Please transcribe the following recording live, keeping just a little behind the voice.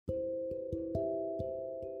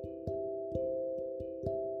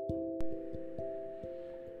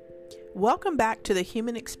Welcome back to the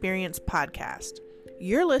Human Experience Podcast.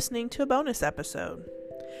 You're listening to a bonus episode.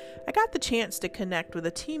 I got the chance to connect with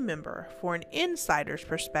a team member for an insider's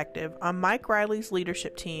perspective on Mike Riley's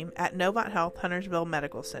leadership team at Novant Health Huntersville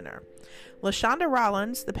Medical Center. LaShonda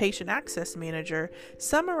Rollins, the patient access manager,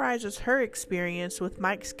 summarizes her experience with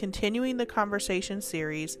Mike's Continuing the Conversation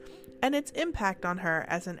series and its impact on her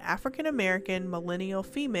as an African American millennial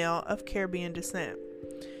female of Caribbean descent.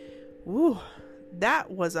 Woo, that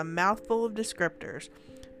was a mouthful of descriptors,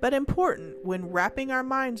 but important when wrapping our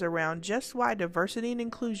minds around just why diversity and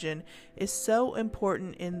inclusion is so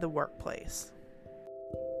important in the workplace.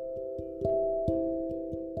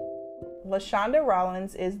 LaShonda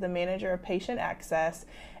Rollins is the manager of patient access,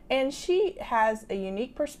 and she has a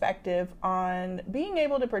unique perspective on being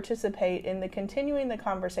able to participate in the Continuing the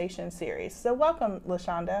Conversation series. So welcome,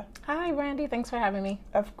 LaShonda. Hi, Randy. Thanks for having me.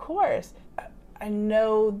 Of course. I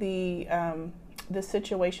know the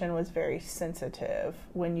situation was very sensitive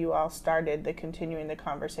when you all started the Continuing the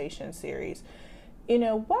Conversation series. You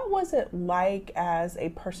know, what was it like as a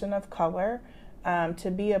person of color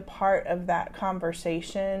to be a part of that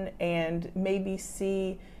conversation and maybe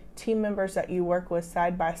see team members that you work with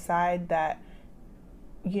side by side that,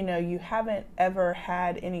 you know, you haven't ever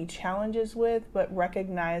had any challenges with, but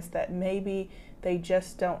recognize that maybe they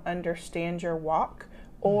just don't understand your walk?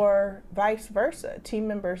 Or vice versa, team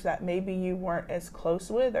members that maybe you weren't as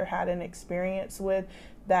close with or had an experience with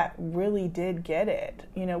that really did get it.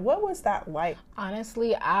 You know, what was that like?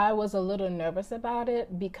 Honestly, I was a little nervous about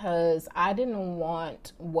it because I didn't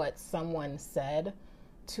want what someone said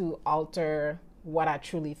to alter what I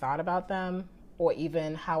truly thought about them or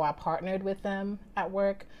even how I partnered with them at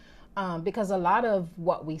work. Because a lot of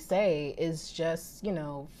what we say is just, you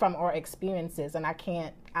know, from our experiences, and I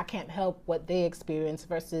can't help what they experience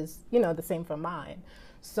versus, you know, the same for mine.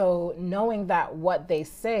 So knowing that what they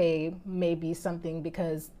say may be something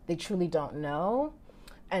because they truly don't know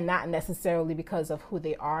and not necessarily because of who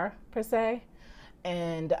they are per se.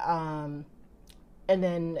 And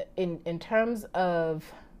then in terms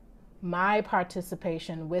of my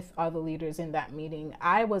participation with other leaders in that meeting,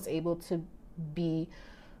 I was able to be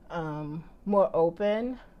more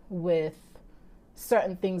open with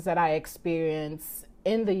certain things that I experience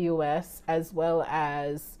in the U.S. as well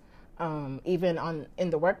as even in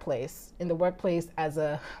the workplace as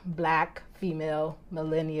a Black female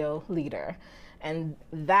millennial leader. And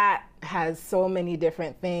that has so many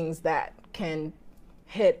different things that can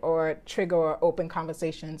hit or trigger or open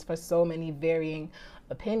conversations for so many varying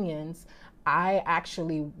opinions. I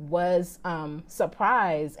actually was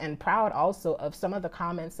surprised and proud also of some of the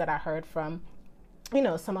comments that I heard from, you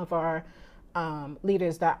know, some of our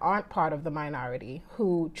leaders that aren't part of the minority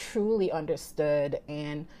who truly understood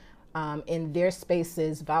and in their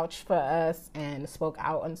spaces vouched for us and spoke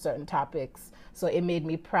out on certain topics. So it made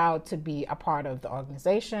me proud to be a part of the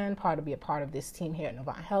organization, to be a part of this team here at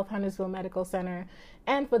Novant Health Huntersville Medical Center.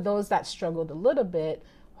 And for those that struggled a little bit,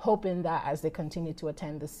 hoping that as they continue to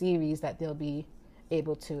attend the series that they'll be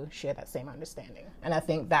able to share that same understanding. And I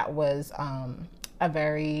think that was a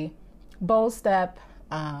very bold step,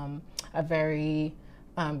 a very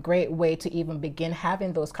great way to even begin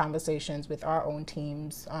having those conversations with our own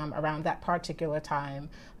teams around that particular time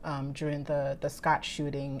during the Scott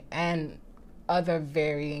shooting and other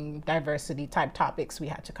varying diversity type topics we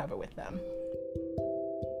had to cover with them.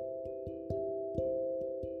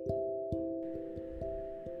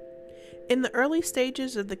 In the early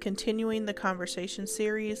stages of the Continuing the Conversation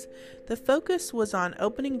series, the focus was on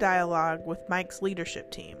opening dialogue with Mike's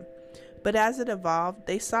leadership team. But as it evolved,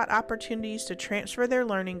 they sought opportunities to transfer their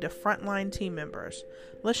learning to frontline team members.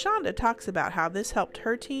 LaShonda talks about how this helped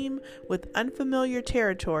her team with unfamiliar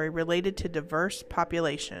territory related to diverse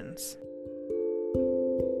populations.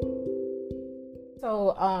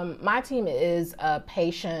 So my team is a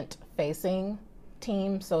patient-facing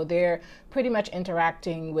team, so they're pretty much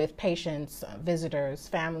interacting with patients, visitors,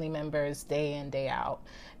 family members day in, day out.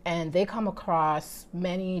 And they come across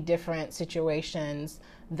many different situations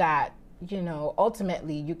that, you know,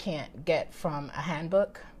 ultimately you can't get from a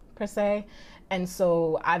handbook per se. And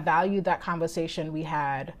so I value that conversation we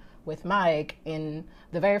had with Mike in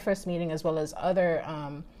the very first meeting as well as other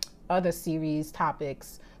series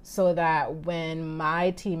topics, so that when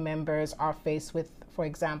my team members are faced with, for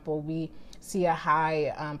example, we see a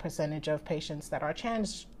high percentage of patients that are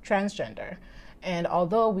transgender. And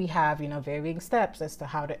although we have, you know, varying steps as to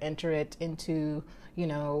how to enter it into, you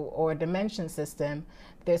know, our dimension system,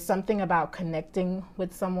 there's something about connecting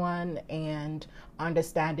with someone and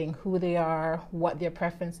understanding who they are, what their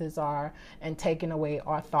preferences are, and taking away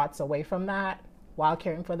our thoughts away from that while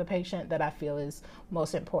caring for the patient that I feel is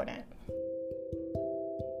most important.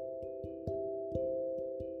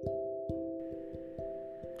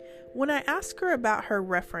 When I asked her about her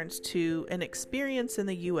reference to an experience in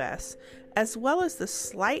the U.S., as well as the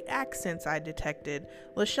slight accents I detected,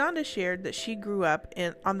 LaShonda shared that she grew up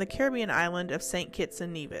on the Caribbean island of St. Kitts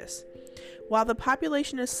and Nevis. While the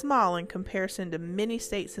population is small in comparison to many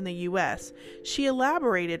states in the U.S., she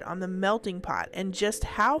elaborated on the melting pot and just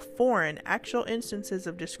how foreign actual instances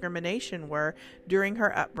of discrimination were during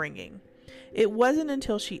her upbringing. It wasn't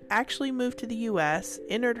until she actually moved to the U.S.,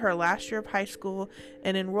 entered her last year of high school,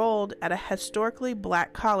 and enrolled at a historically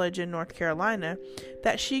black college in North Carolina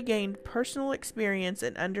that she gained personal experience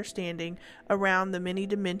and understanding around the many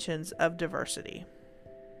dimensions of diversity.